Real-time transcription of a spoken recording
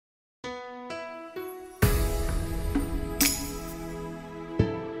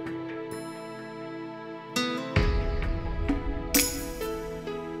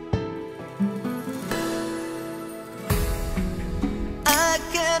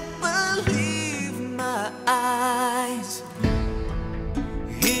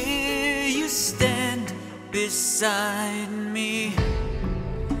beside me,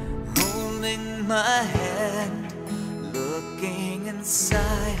 holding my hand, looking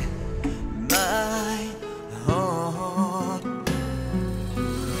inside my heart.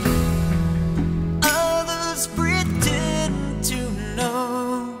 Others pretend to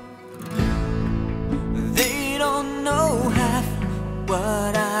know, they don't know half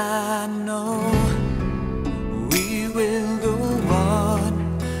what I know. We will go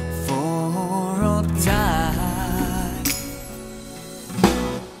on for all time.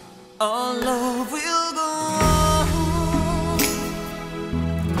 Our love will go on.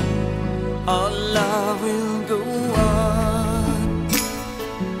 Our love will go on.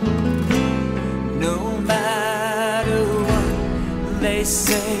 No matter what they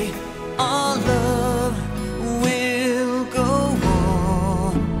say, our love will go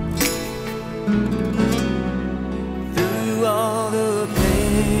on. Through all the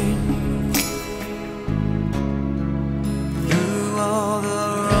pain, through all the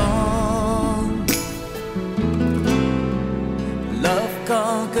wrong, love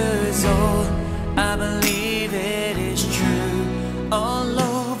conquers all. I believe it is true. Our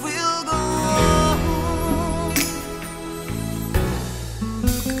love will go on.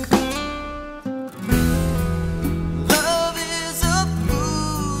 Love is a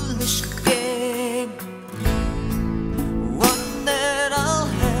foolish game, one that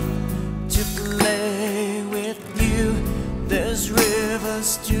I'll have to play with you. There's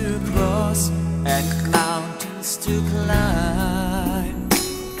rivers to cross and mountains to climb.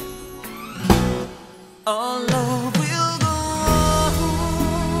 Our love will go on.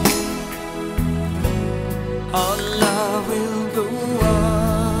 Our love will go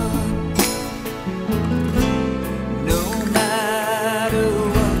on. No matter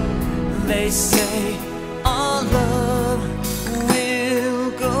what they say, our love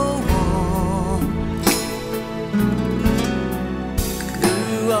will go on.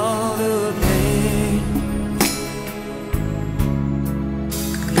 Through all the pain,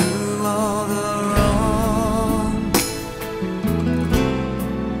 through all the wrong,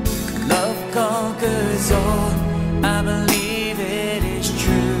 love conquers all. I believe it is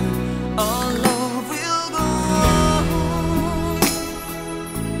true. Our love will go on.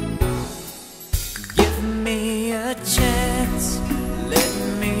 Give me a chance, let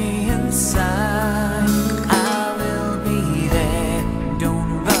me inside. I will be there,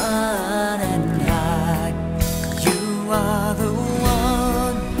 don't run and hide. You are the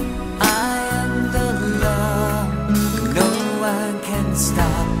one, I am the love. No one can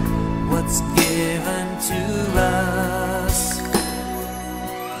stop what's given to us.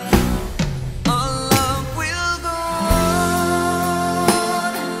 Our love will go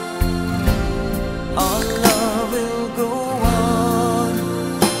on. Our love will go on.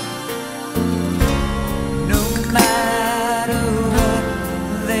 No matter what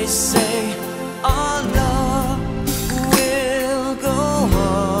they say, our love will go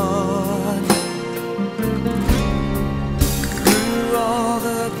on. Through all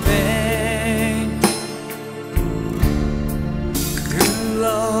the pain, through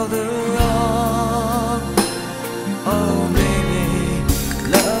all the wrong, oh baby,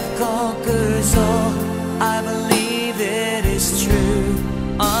 love conquers all. I believe